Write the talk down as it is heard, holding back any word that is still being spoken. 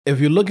If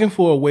you're looking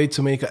for a way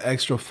to make an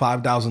extra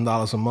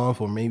 $5,000 a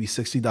month or maybe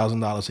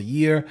 $60,000 a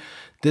year,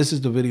 this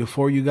is the video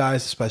for you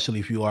guys, especially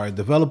if you are a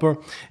developer.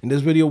 In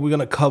this video, we're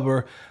going to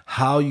cover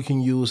how you can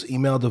use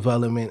email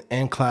development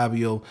and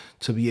Klaviyo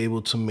to be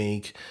able to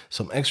make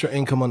some extra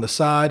income on the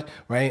side,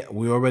 right?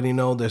 We already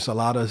know there's a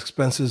lot of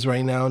expenses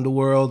right now in the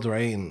world,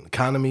 right? And the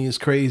economy is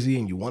crazy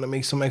and you want to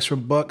make some extra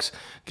bucks.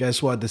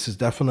 Guess what? This is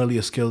definitely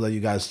a skill that you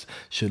guys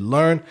should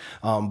learn.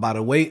 By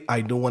the way,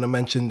 I do want to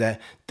mention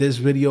that this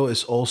video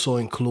is also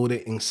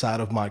included inside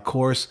of my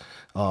course,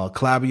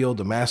 Klaviyo,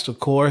 the master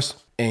course.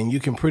 And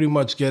you can pretty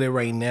much get it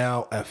right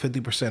now at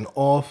 50%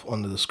 off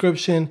on the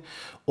description,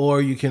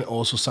 or you can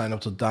also sign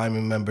up to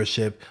Diamond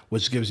membership,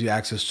 which gives you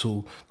access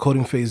to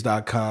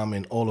CodingPhase.com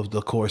and all of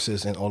the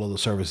courses and all of the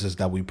services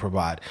that we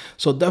provide.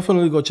 So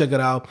definitely go check it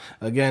out.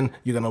 Again,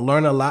 you're going to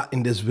learn a lot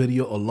in this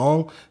video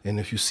alone. And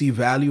if you see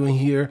value in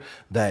here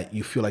that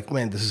you feel like,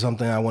 man, this is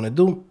something I want to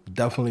do,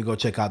 definitely go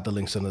check out the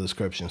links in the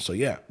description. So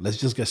yeah, let's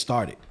just get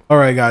started. All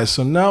right, guys.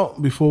 So now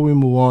before we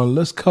move on,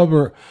 let's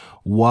cover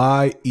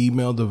why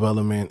email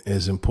development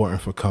is important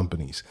for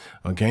companies,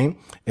 okay?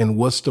 And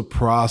what's the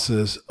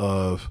process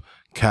of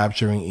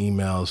capturing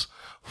emails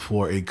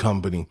for a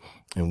company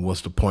and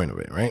what's the point of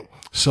it, right?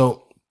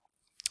 So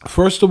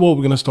first of all,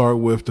 we're going to start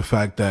with the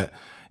fact that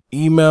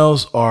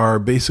emails are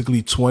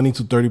basically 20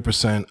 to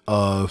 30%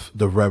 of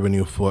the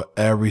revenue for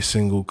every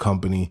single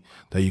company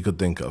that you could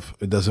think of.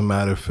 It doesn't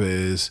matter if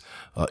it's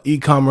an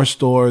e-commerce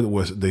store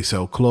where they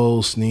sell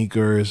clothes,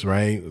 sneakers,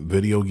 right?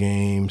 Video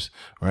games,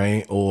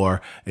 right? Or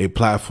a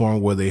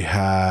platform where they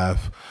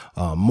have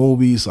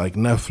movies like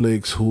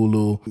Netflix,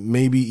 Hulu,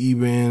 maybe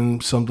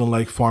even something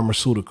like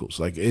pharmaceuticals.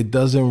 Like, it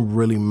doesn't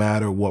really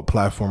matter what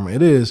platform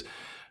it is.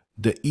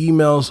 The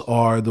emails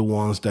are the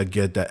ones that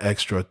get that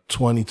extra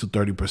 20 to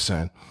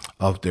 30%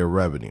 of their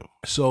revenue.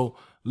 So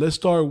let's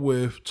start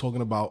with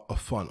talking about a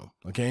funnel,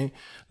 okay?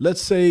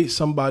 Let's say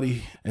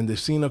somebody, and they've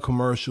seen a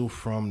commercial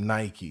from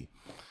Nike,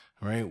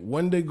 right?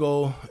 When they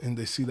go and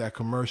they see that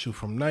commercial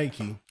from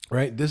Nike,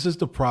 right? This is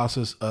the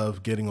process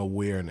of getting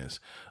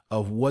awareness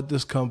of what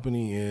this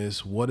company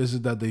is, what is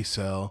it that they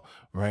sell,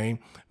 right?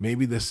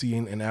 Maybe they're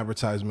seeing an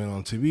advertisement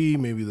on TV,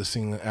 maybe they're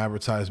seeing an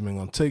advertisement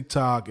on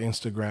TikTok,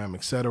 Instagram,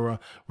 etc.,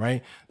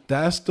 right?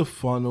 That's the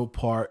funnel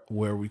part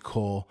where we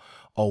call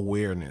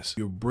awareness.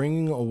 You're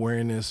bringing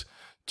awareness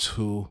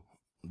to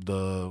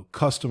the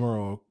customer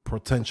or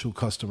potential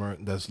customer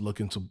that's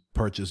looking to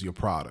purchase your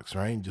products,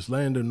 right? Just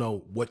letting them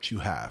know what you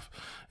have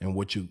and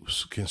what you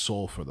can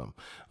solve for them.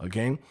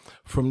 Okay.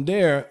 From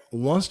there,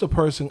 once the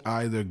person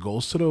either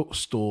goes to the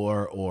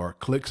store or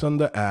clicks on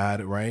the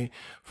ad, right?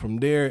 From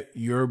there,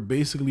 you're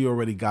basically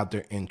already got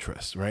their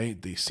interest,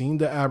 right? They've seen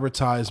the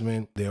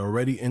advertisement. They're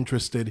already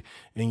interested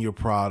in your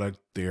product.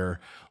 They're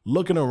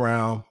looking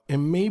around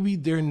and maybe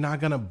they're not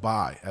going to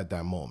buy at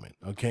that moment.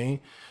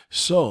 Okay.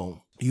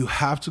 So you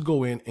have to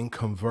go in and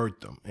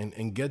convert them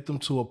and get them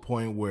to a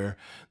point where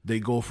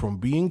they go from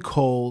being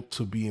cold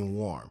to being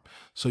warm.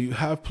 So you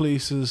have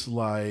places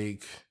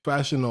like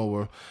Fashion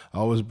Nova. I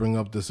always bring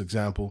up this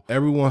example.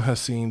 Everyone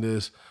has seen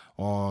this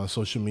on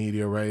social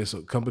media, right? It's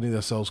a company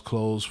that sells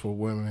clothes for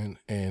women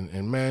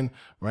and men,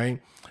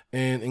 right?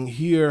 And in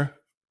here,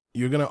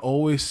 you're going to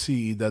always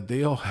see that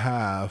they'll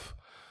have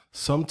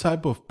some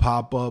type of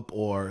pop-up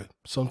or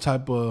some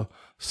type of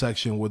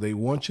section where they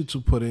want you to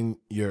put in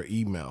your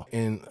email.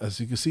 And as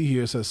you can see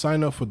here, it says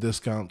sign up for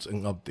discounts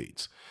and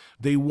updates.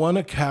 They want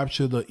to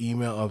capture the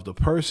email of the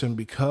person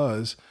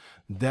because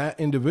that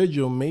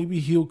individual, maybe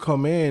he'll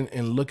come in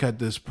and look at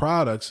this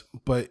products,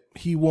 but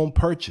he won't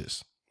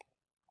purchase.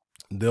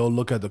 They'll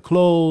look at the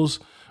clothes,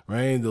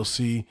 right? They'll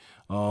see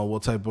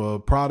what type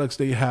of products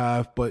they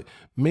have, but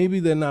maybe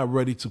they're not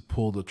ready to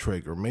pull the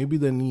trigger. Maybe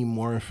they need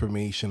more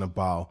information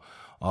about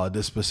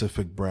this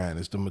specific brand.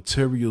 Is the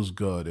materials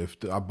good? If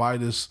I buy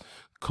this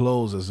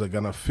clothes, is it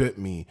gonna fit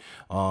me?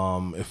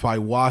 If I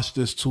wash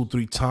this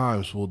 2-3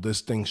 times, will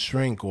this thing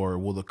shrink or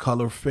will the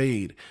color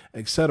fade,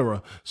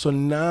 etc.? So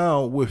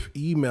now with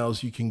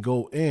emails, you can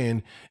go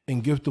in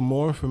and give them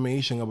more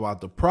information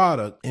about the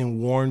product and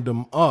warn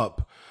them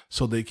up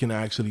so they can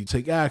actually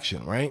take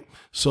action, right?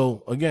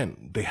 So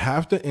again, they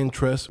have the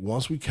interest.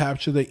 Once we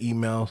capture the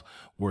emails,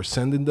 we're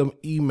sending them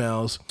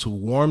emails to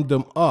warm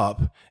them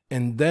up.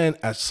 And then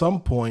at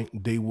some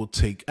point they will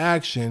take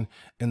action.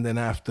 And then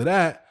after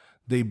that,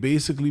 they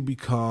basically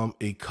become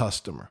a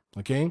customer.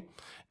 Okay.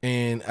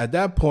 And at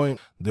that point,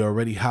 they're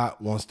already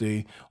hot once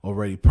they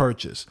already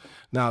purchase.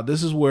 Now,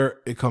 this is where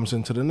it comes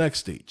into the next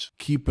stage,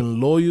 keeping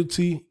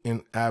loyalty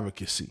and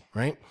advocacy,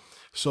 right?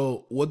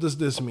 So what does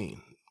this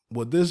mean?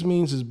 What this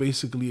means is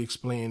basically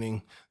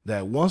explaining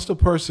that once the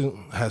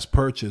person has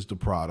purchased the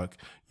product,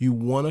 you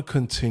want to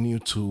continue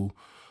to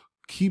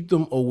keep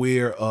them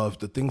aware of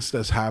the things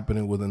that's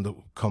happening within the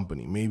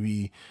company.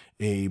 Maybe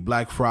a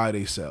Black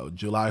Friday sale,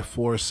 July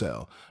 4th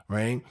sale,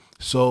 right?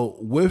 So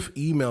with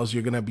emails,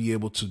 you're going to be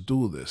able to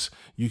do this.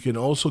 You can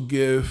also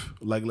give,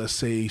 like, let's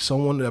say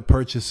someone that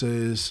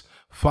purchases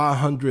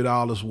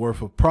 $500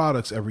 worth of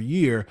products every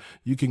year,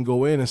 you can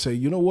go in and say,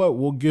 you know what,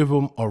 we'll give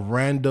them a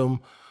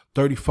random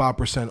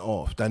 35%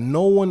 off that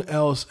no one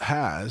else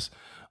has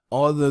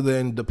other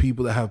than the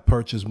people that have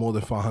purchased more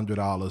than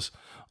 $500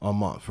 a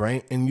month,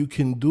 right? And you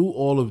can do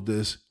all of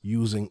this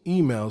using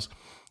emails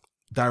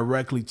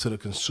directly to the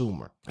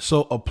consumer.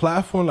 So a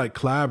platform like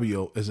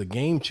Klaviyo is a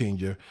game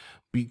changer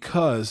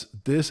because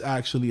this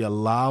actually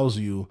allows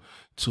you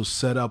to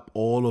set up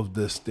all of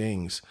these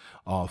things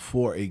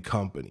for a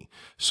company.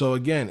 So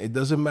again, it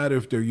doesn't matter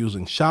if they're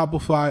using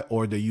Shopify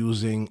or they're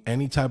using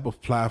any type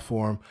of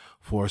platform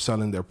for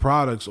selling their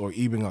products or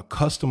even a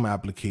custom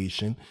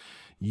application.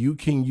 You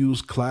can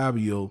use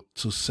Klaviyo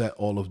to set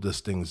all of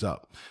these things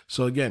up.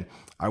 So again,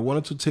 I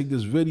wanted to take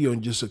this video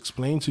and just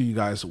explain to you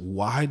guys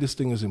why this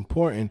thing is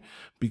important,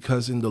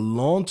 because in the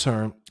long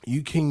term,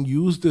 you can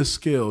use this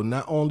skill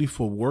not only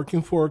for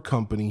working for a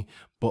company,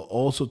 but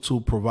also to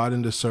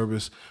providing the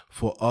service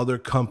for other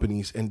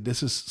companies. And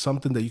this is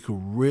something that you could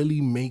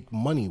really make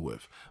money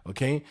with,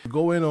 okay?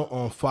 Go in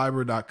on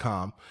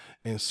Fiverr.com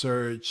and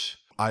search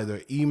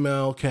either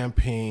email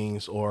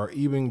campaigns or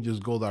even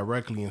just go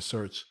directly and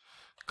search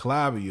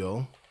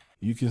Klaviyo.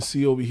 You can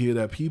see over here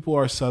that people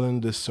are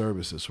selling these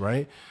services,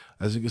 right?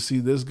 As you can see,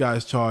 this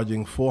guy's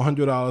charging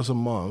 $400 a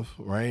month,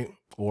 right?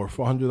 Or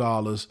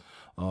 $400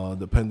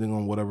 depending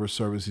on whatever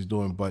service he's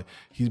doing. But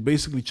he's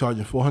basically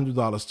charging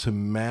 $400 to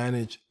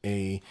manage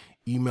a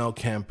email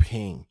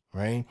campaign,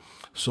 right?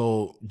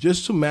 So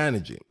just to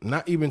manage it,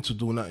 not even to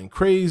do nothing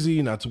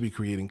crazy, not to be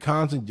creating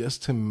content,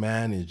 just to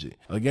manage it.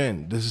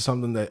 Again, this is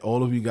something that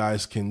all of you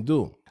guys can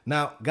do.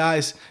 Now,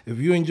 guys, if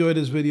you enjoyed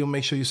this video,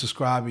 make sure you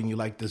subscribe and you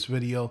like this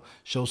video.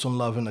 Show some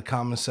love in the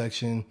comment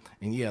section.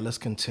 And yeah, let's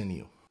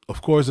continue.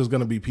 Of course, there's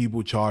going to be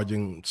people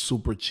charging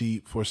super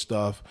cheap for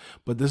stuff,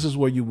 but this is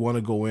where you want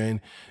to go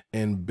in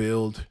and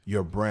build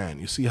your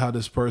brand. You see how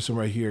this person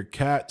right here,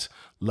 Cat,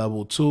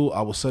 level 2,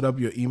 I will set up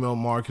your email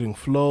marketing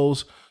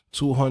flows,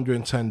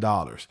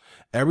 $210.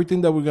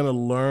 Everything that we're going to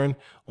learn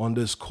on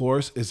this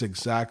course is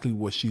exactly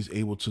what she's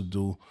able to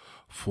do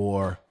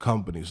for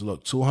companies.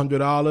 Look,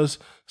 $200,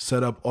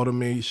 set up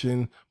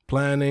automation,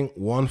 planning,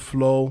 1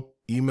 flow,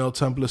 email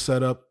template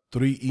setup,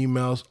 3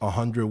 emails,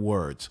 100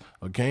 words.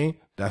 Okay,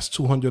 that's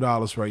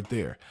 $200 right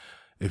there.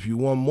 If you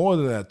want more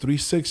than that,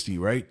 $360,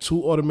 right?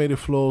 2 automated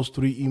flows,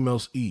 3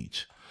 emails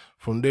each.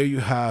 From there, you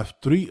have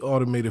 3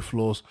 automated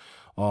flows,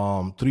 3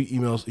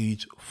 emails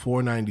each,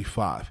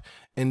 $495.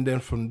 And then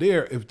from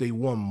there, if they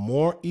want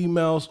more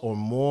emails or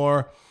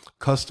more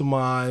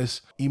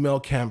customized email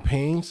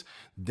campaigns,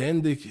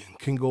 then they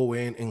can go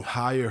in and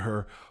hire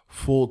her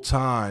full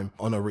time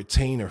on a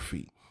retainer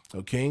fee.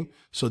 Okay,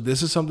 so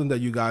this is something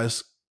that you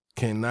guys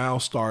can now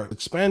start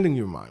expanding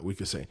your mind. We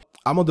could say,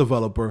 I'm a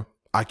developer.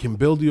 I can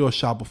build you a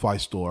Shopify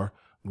store,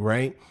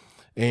 right?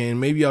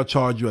 And maybe I'll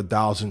charge you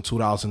 $1,000,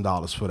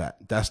 $2,000 for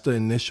that. That's the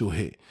initial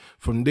hit.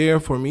 From there,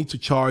 for me to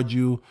charge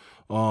you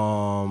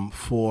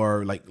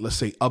for, like, let's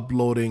say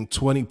uploading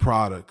 20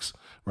 products,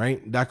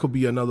 right? That could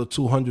be another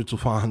 $200 to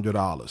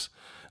 $500.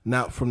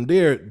 Now, from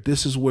there,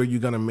 this is where you're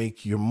going to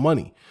make your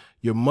money.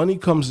 Your money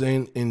comes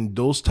in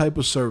those type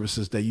of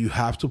services that you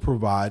have to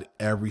provide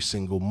every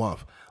single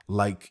month,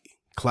 like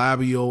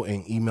Klaviyo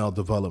and email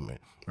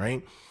development,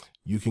 right?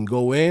 You can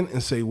go in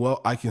and say,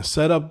 well, I can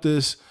set up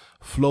this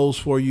flows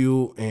for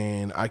you,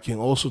 and I can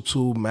also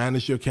to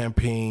manage your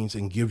campaigns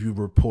and give you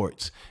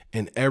reports.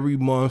 And every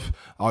month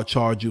I'll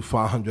charge you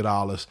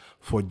 $500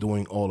 for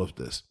doing all of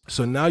this.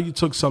 So now you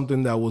took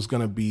something that was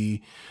going to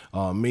be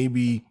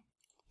maybe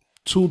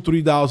 $2,000,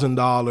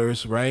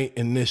 $3,000, right?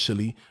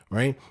 Initially,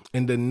 right?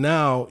 And then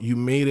now you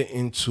made it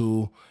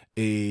into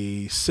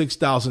a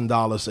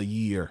 $6,000 a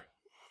year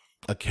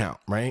account,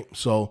 right?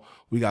 So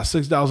we got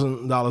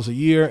 $6,000 a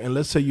year, and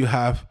let's say you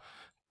have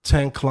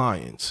 10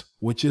 clients,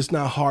 which is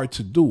not hard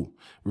to do.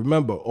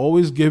 Remember,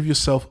 always give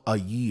yourself a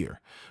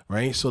year,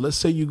 right? So let's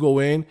say you go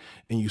in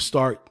and you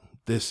start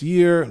this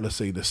year, let's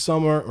say this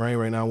summer, right?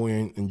 Right now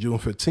we're in June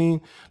 15.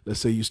 Let's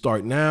say you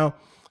start now.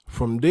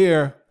 From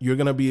there, you're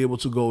going to be able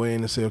to go in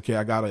and say, okay,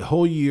 I got a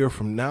whole year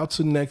from now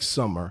to next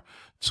summer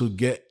to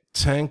get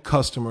 10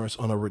 customers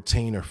on a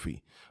retainer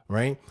fee,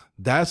 right?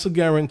 That's a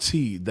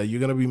guarantee that you're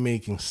going to be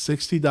making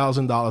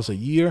 $60,000 a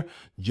year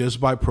just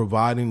by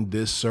providing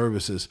these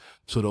services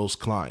to those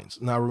clients.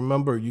 Now,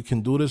 remember, you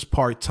can do this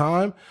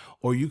part-time,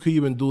 or you could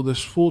even do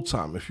this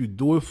full-time. If you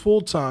do it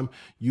full-time,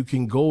 you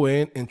can go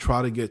in and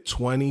try to get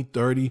 20,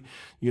 30,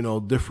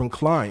 different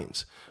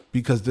clients,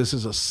 because this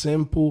is a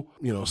simple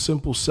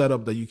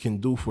setup that you can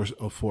do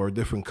for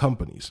different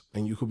companies,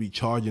 and you could be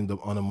charging them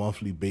on a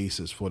monthly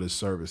basis for the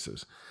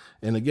services.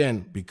 And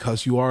again,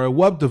 because you are a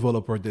web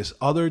developer, there's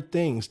other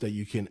things that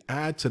you can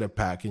add to the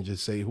package and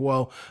say,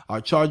 well,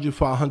 I'll charge you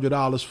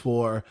 $500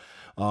 for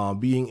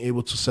being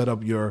able to set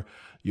up your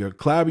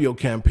Klaviyo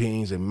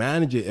campaigns and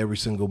manage it every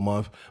single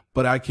month.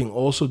 But I can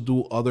also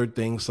do other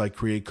things like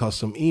create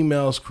custom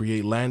emails,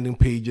 create landing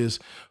pages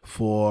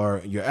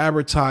for your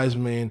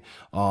advertisement,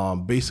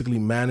 basically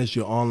manage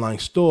your online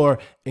store,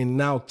 and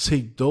now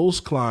take those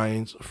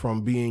clients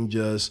from being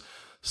just,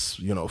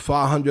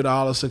 $500,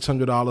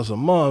 $600 a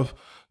month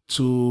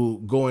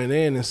to going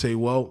in and say,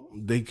 well,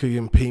 they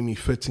can pay me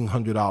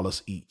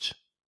 $1,500 each.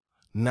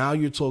 Now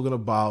you're talking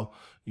about,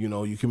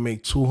 you can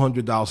make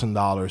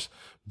 $200,000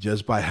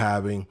 just by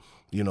having,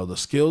 the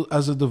skill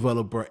as a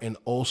developer, and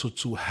also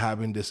to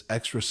having this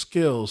extra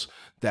skills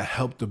that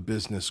help the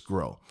business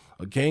grow.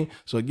 Okay.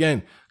 So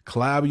again,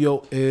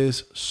 Klaviyo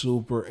is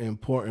super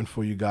important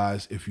for you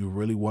guys if you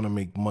really want to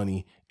make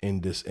money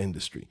in this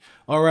industry.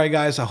 All right,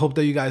 guys, I hope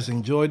that you guys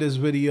enjoyed this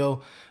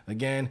video.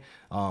 Again,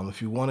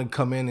 if you want to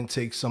come in and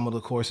take some of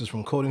the courses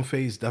from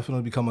CodingPhase,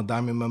 definitely become a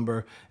Diamond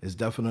member. It's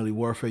definitely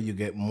worth it. You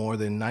get more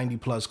than 90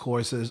 plus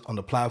courses on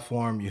the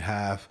platform. You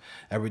have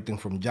everything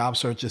from job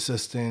search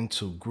assistant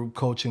to group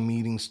coaching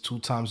meetings 2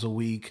 times a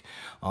week.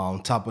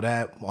 On top of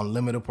that,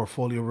 unlimited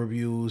portfolio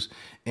reviews,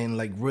 and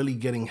like really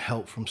getting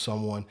help from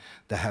someone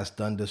that has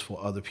done this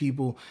for other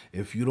people.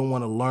 If you don't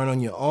want to learn on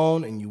your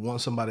own and you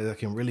want somebody that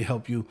can really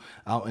help you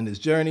out in this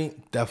journey,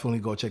 definitely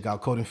go check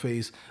out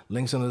CodingPhase.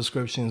 Links in the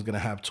description. Is going to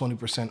have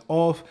 20%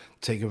 off.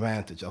 Take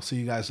advantage. I'll see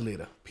you guys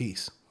later.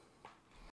 Peace.